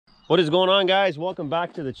What is going on, guys? Welcome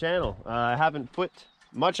back to the channel. I haven't put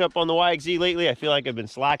much up on the YXZ lately. I feel like I've been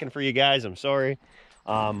slacking for you guys. I'm sorry.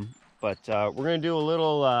 But we're gonna do a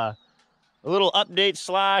little update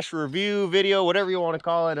slash review video, whatever you want to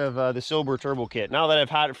call it, of the Silber turbo kit. Now that I've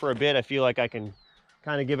had it for a bit, I feel like I can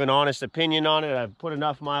kind of give an honest opinion on it. I've put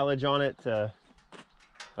enough mileage on it to,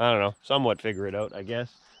 I don't know, somewhat figure it out, I guess.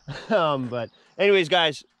 But anyways,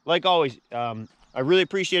 guys, like always, I really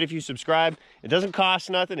appreciate if you subscribe. It doesn't cost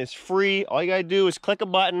nothing. It's free. All you gotta do is click a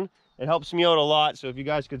button. It helps me out a lot. So if you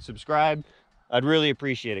guys could subscribe, I'd really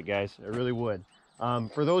appreciate it, guys. I really would.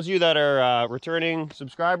 For those of you that are returning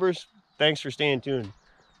subscribers, thanks for staying tuned.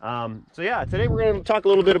 So yeah, today we're gonna talk a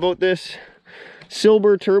little bit about this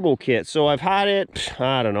Silber turbo kit. So I've had it,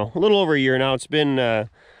 I don't know, a little over a year now. It's been,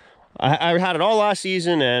 I had it all last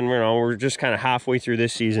season, and you know, we're just kind of halfway through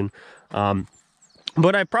this season.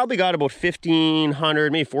 But I probably got about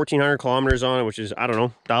 1,500, maybe 1,400 kilometers on it, which is, I don't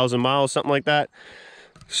know, 1,000 miles, something like that.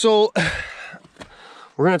 So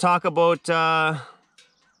we're going to talk about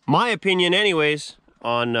my opinion anyways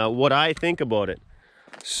on what I think about it.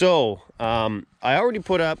 So I already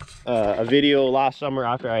put up a video last summer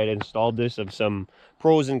after I had installed this of some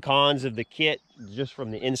pros and cons of the kit, just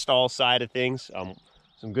from the install side of things.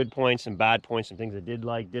 Some good points, some bad points, some things I did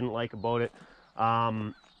like, didn't like about it.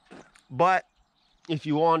 But if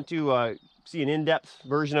you want to see an in-depth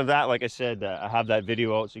version of that, like I said, I have that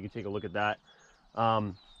video out, so you can take a look at that.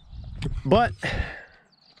 But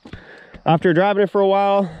after driving it for a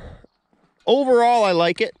while, overall I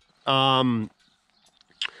like it. I've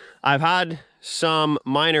had some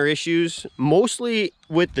minor issues, mostly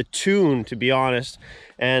with the tune, to be honest.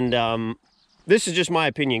 And this is just my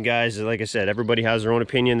opinion, guys. Like I said, everybody has their own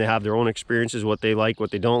opinion. They have their own experiences, what they like,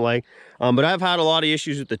 what they don't like. But I've had a lot of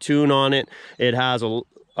issues with the tune on it. It has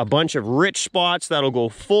a bunch of rich spots that'll go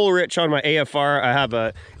full rich on my AFR. I have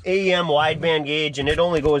a AEM wideband gauge, and it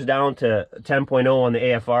only goes down to 10.0 on the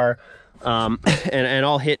AFR. And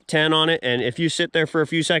I'll hit 10 on it. And if you sit there for a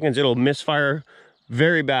few seconds, it'll misfire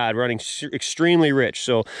very bad, running extremely rich.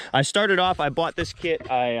 So I started off, I bought this kit.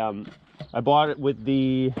 I bought it with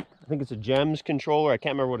the, I think it's a GEMS controller. I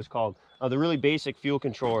can't remember what it's called. The really basic fuel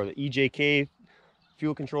controller, the EJK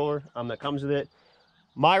fuel controller that comes with it.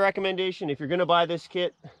 My recommendation, if you're going to buy this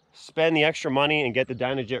kit, spend the extra money and get the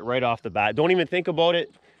Dynajet right off the bat. Don't even think about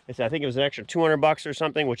it. I think it was an extra 200 bucks or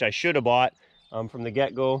something, which I should have bought from the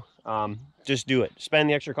get-go. Just do it. Spend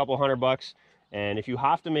the extra couple $100 bucks. And if you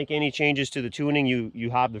have to make any changes to the tuning, you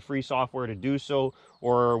have the free software to do so.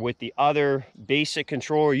 Or with the other basic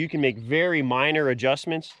controller, you can make very minor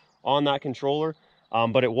adjustments on that controller.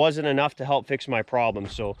 But it wasn't enough to help fix my problem.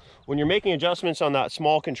 So when you're making adjustments on that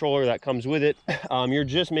small controller that comes with it, you're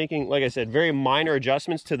just making, like I said, very minor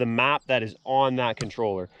adjustments to the map that is on that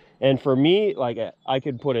controller. And for me, like, I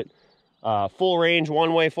could put it full range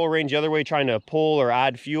one way, full range the other way, trying to pull or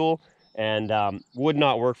add fuel, and would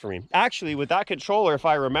not work for me. Actually, with that controller, if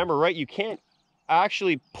I remember right, you can't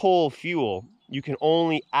actually pull fuel. You can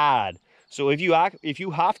only add. So if you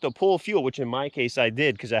have to pull fuel, which in my case I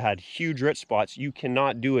did because I had huge rich spots, you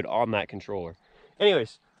cannot do it on that controller.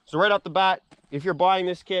 Anyways, so right off the bat, if you're buying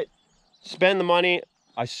this kit, spend the money.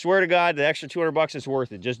 I swear to God, the extra 200 bucks is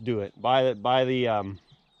worth it. Just do it. Buy the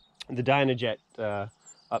Dynajet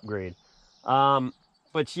upgrade.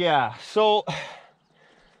 But yeah, so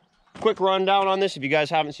quick rundown on this if you guys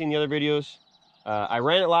haven't seen the other videos. I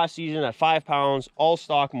ran it last season at 5 pounds, all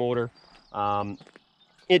stock motor.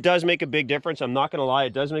 It does make a big difference. I'm not gonna lie,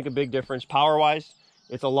 it does make a big difference. Power wise,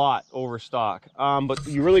 it's a lot over stock. But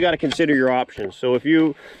you really got to consider your options. So if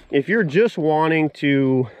you're just wanting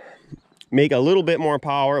to make a little bit more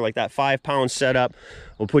power, like that 5 pound setup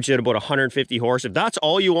will put you at about 150 horse. If that's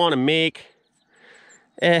all you want to make,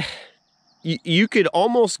 you could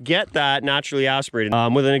almost get that naturally aspirated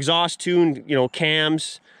with an exhaust tune, you know,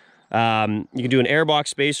 cams. You can do an airbox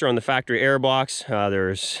spacer on the factory airbox.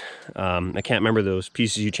 There's, I can't remember those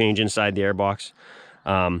pieces you change inside the airbox.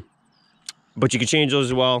 But you can change those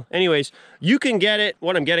as well. Anyways, you can get it,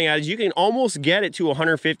 what I'm getting at is you can almost get it to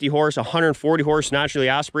 150 horse, 140 horse naturally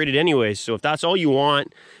aspirated anyways. So if that's all you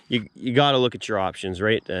want, you got to look at your options,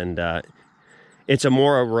 right? And it's a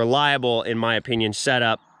more reliable, in my opinion,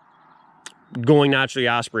 setup going naturally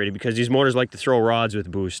aspirated, because these motors like to throw rods with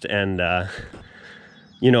boost. And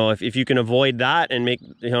you know, if you can avoid that and make,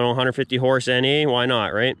 you know, 150 horse NA, why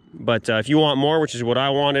not, right? But if you want more, which is what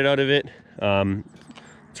I wanted out of it,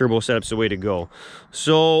 turbo setup's the way to go.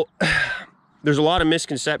 So there's a lot of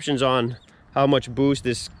misconceptions on how much boost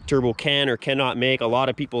this turbo can or cannot make. A lot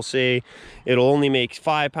of people say it'll only make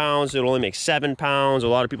 5 pounds, it'll only make 7 pounds. A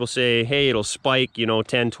lot of people say, hey, it'll spike, you know,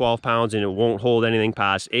 10, 12 pounds and it won't hold anything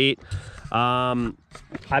past 8.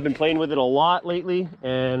 I've been playing with it a lot lately,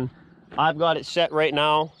 and I've got it set right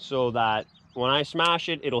now so that when I smash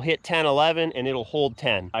it, it'll hit 10, 11, and it'll hold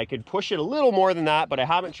 10. I could push it a little more than that, but I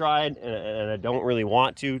haven't tried, and I don't really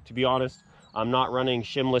want to be honest. I'm not running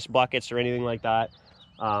shimless buckets or anything like that.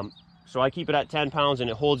 So I keep it at 10 pounds and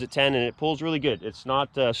it holds at 10 and it pulls really good. It's not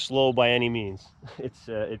slow by any means.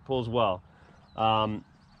 It pulls well.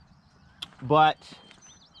 But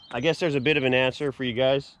I guess there's a bit of an answer for you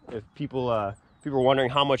guys. If people are wondering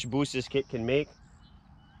how much boost this kit can make,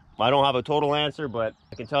 I don't have a total answer, but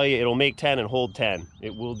I can tell you it'll make 10 and hold 10.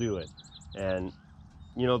 It will do it. And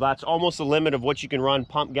you know, that's almost the limit of what you can run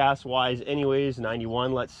pump gas wise anyways,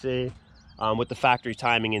 91 let's say. With the factory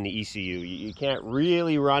timing in the ECU, you can't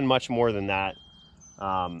really run much more than that.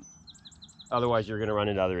 Otherwise you're going to run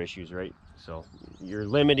into other issues, right? So you're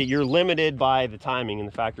limited by the timing in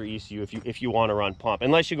the factory ECU if you want to run pump.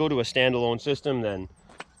 Unless you go to a standalone system, then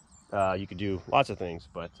you could do lots of things.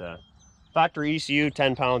 But factory ECU,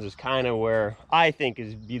 10 pounds is kind of where I think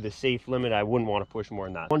be the safe limit. I wouldn't want to push more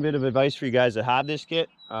than that. One bit of advice for you guys that have this kit.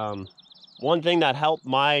 One thing that helped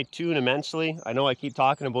my tune immensely, I know I keep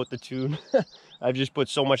talking about the tune. I've just put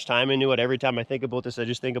so much time into it. Every time I think about this, I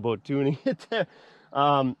just think about tuning it.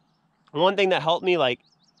 One thing that helped me like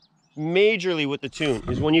majorly with the tune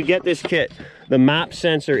is when you get this kit, the map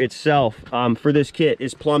sensor itself for this kit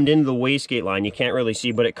is plumbed into the wastegate line. You can't really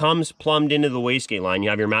see, but it comes plumbed into the wastegate line. You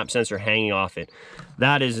have your map sensor hanging off it.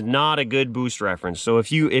 That is not a good boost reference. So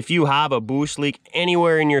if you have a boost leak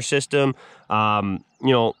anywhere in your system, you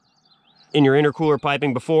know, in your intercooler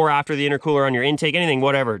piping, before, after the intercooler, on your intake, anything,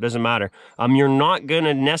 whatever, it doesn't matter. You're not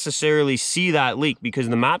gonna necessarily see that leak because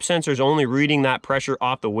the map sensor is only reading that pressure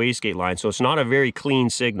off the wastegate line, so it's not a very clean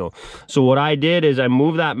signal. So what I did is I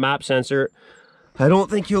moved that map sensor. I don't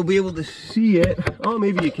think you'll be able to see it. Oh,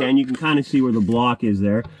 maybe you can. You can kind of see where the block is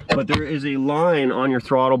there, but there is a line on your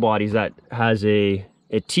throttle bodies that has a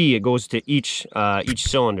T. It goes to each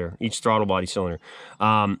cylinder, each throttle body cylinder.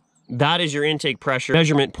 That is your intake pressure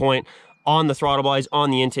measurement point on the throttle bodies,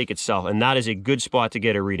 on the intake itself, and that is a good spot to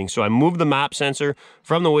get a reading. So I moved the map sensor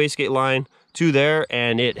from the wastegate line to there,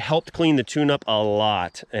 and it helped clean the tune up a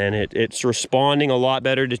lot, and it's responding a lot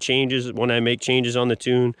better to changes when I make changes on the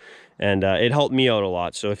tune, and it helped me out a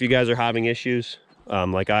lot. So if you guys are having issues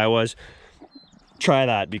like I was, try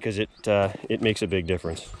that because it makes a big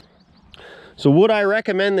difference. So would I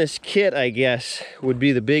recommend this kit, I guess, would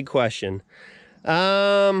be the big question.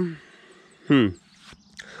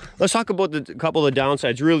 Let's talk about a couple of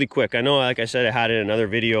downsides really quick. I know, like I said, I had it in another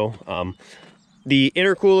video. The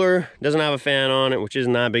intercooler doesn't have a fan on it, which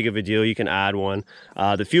isn't that big of a deal. You can add one.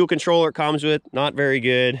 The fuel controller it comes with, not very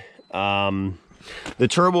good. The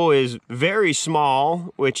turbo is very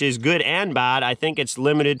small, which is good and bad. I think it's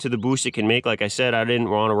limited to the boost it can make. Like I said, I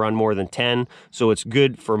didn't want to run more than 10, so it's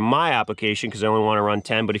good for my application because I only want to run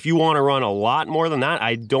 10. But if you want to run a lot more than that,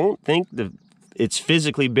 I don't think it's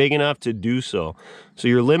physically big enough to do so. So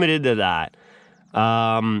you're limited to that.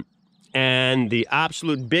 And the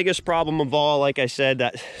absolute biggest problem of all, like I said,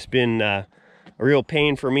 that's been a real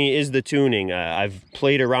pain for me is the tuning. I've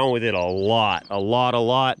played around with it a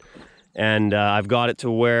lot. And I've got it to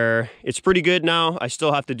where it's pretty good now. I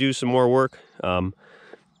still have to do some more work.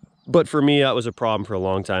 But for me, that was a problem for a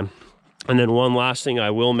long time. And then one last thing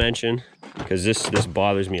I will mention, because this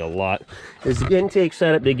bothers me a lot, is the intake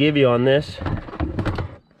setup they give you on this.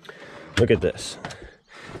 Look at this.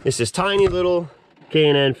 It's this tiny little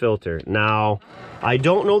K&N filter. Now, I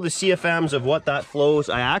don't know the CFMs of what that flows.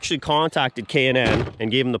 I actually contacted K&N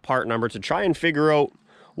and gave them the part number to try and figure out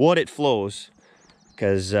what it flows,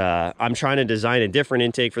 because I'm trying to design a different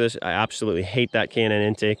intake for this. I absolutely hate that K&N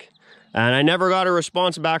intake. And I never got a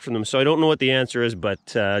response back from them, so I don't know what the answer is, but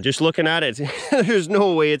just looking at it, there's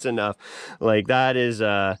no way it's enough. Like, that is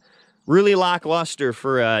really lackluster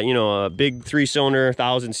for you know, a big 3-cylinder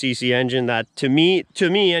 1000cc engine. That to me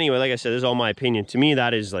anyway, like I said, this is all my opinion, to me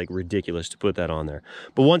that is like ridiculous to put that on there.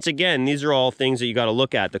 But once again, these are all things that you got to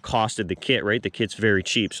look at. The cost of the kit, right? The kit's very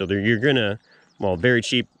cheap, so you're gonna, well, very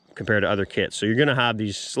cheap compared to other kits, so you're gonna have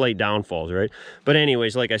these slight downfalls, right? But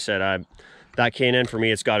anyways, like I said, that K&N for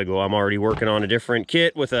me, it's got to go. I'm already working on a different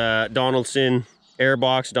kit with a Donaldson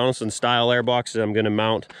airbox, Donaldson style airbox that I'm going to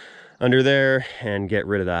mount under there and get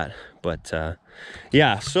rid of that. But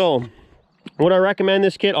yeah, so would I recommend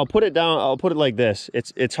this kit? I'll put it down. I'll put it like this.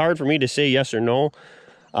 It's hard for me to say yes or no.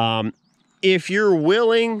 If you're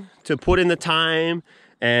willing to put in the time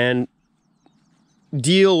and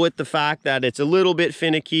deal with the fact that it's a little bit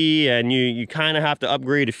finicky, and you kind of have to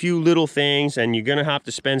upgrade a few little things, and you're gonna have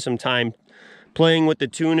to spend some time playing with the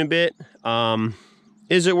tune a bit.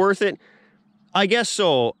 Is it worth it? I guess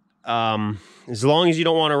so. As long as you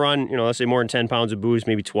don't want to run, you know, let's say more than 10 pounds of boost,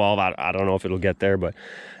 maybe 12. I don't know if it'll get there, but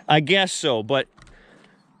I guess so. But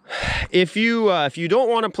if you don't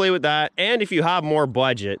want to play with that, and if you have more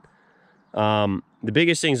budget, the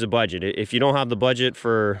biggest thing is the budget. If you don't have the budget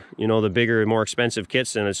for, you know, the bigger, more expensive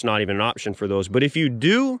kits, then it's not even an option for those. But if you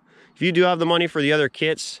do have the money for the other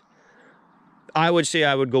kits, I would say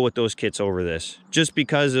I would go with those kits over this, just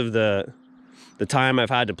because of the time I've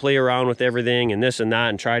had to play around with everything and this and that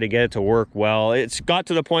and try to get it to work well. It's got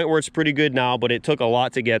to the point where it's pretty good now, but it took a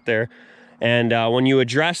lot to get there. And when you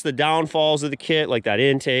address the downfalls of the kit, like that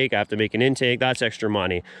intake, I have to make an intake, that's extra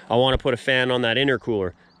money. I want to put a fan on that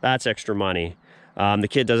intercooler, that's extra money. The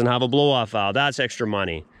kit doesn't have a blow-off valve, that's extra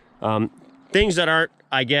money. Things that aren't,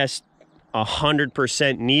 I guess,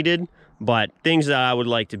 100% needed, but things that I would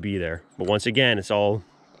like to be there. But once again, it's all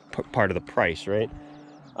part of the price, right?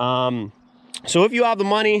 So if you have the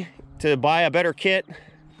money to buy a better kit,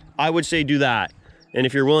 I would say do that. And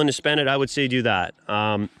if you're willing to spend it, I would say do that.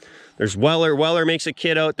 There's Weller makes a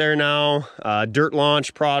kit out there now, Dirt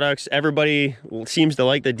Launch products. Everybody seems to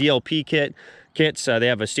like the DLP kits. They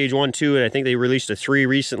have a stage 1, 2, and I think they released a 3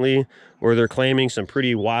 recently, where they're claiming some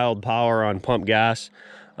pretty wild power on pump gas.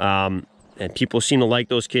 And people seem to like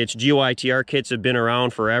those kits. GYTR kits have been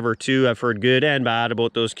around forever too. I've heard good and bad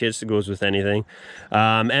about those kits. That goes with anything.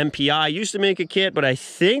 MPI used to make a kit, but I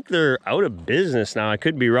think they're out of business now. I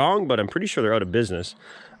could be wrong, but I'm pretty sure they're out of business.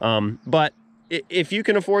 But if you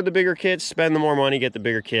can afford the bigger kits, spend the more money, get the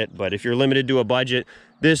bigger kit. But if you're limited to a budget,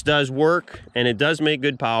 this does work, and it does make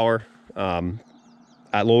good power.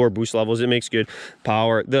 At lower boost levels, it makes good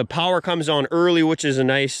power. The power comes on early, which is a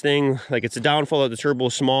nice thing. Like, it's a downfall that the turbo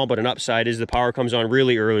is small, but an upside is the power comes on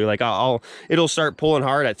really early. Like, it'll start pulling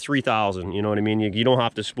hard at 3,000. You know what I mean? You don't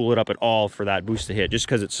have to spool it up at all for that boost to hit, just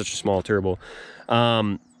because it's such a small turbo.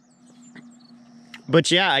 But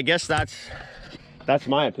yeah, I guess that's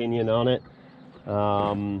my opinion on it.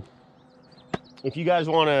 If you guys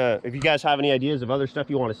have any ideas of other stuff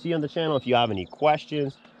you want to see on the channel, if you have any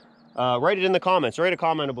questions, write it in the comments. Write a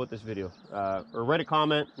comment about this video, or write a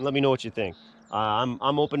comment and let me know what you think.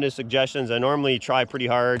 I'm open to suggestions. I normally try pretty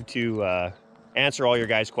hard to answer all your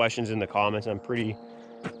guys' questions in the comments. I'm pretty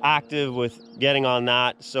active with getting on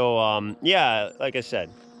that. So yeah, like I said,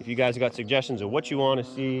 if you guys got suggestions of what you want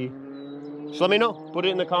to see, just let me know. Put it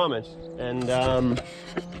in the comments. And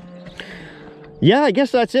yeah, I guess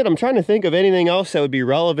that's it. I'm trying to think of anything else that would be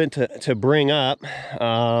relevant to bring up.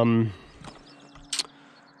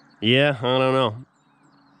 Yeah, I don't know.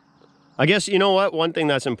 I guess, you know what? One thing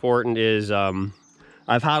that's important is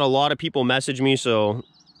I've had a lot of people message me, so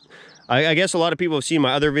I guess a lot of people have seen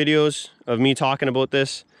my other videos of me talking about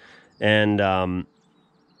this, and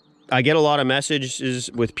I get a lot of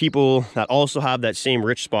messages with people that also have that same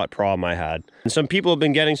rich spot problem I had. And some people have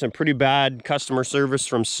been getting some pretty bad customer service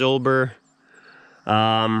from Silber.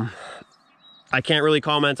 I can't really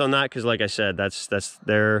comment on that because, like I said, that's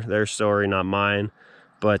their story, not mine.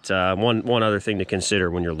 But one other thing to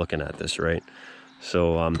consider when you're looking at this, right?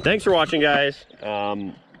 So thanks for watching, guys.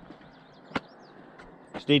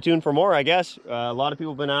 Stay tuned for more, I guess. A lot of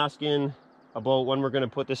people have been asking about when we're going to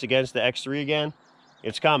put this against the X3 again.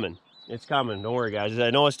 It's coming. It's coming. Don't worry, guys.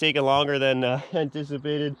 I know it's taking longer than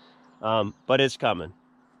anticipated, but it's coming.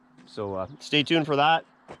 So stay tuned for that,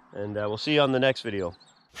 and we'll see you on the next video.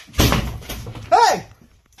 Hey!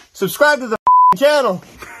 Subscribe to the channel.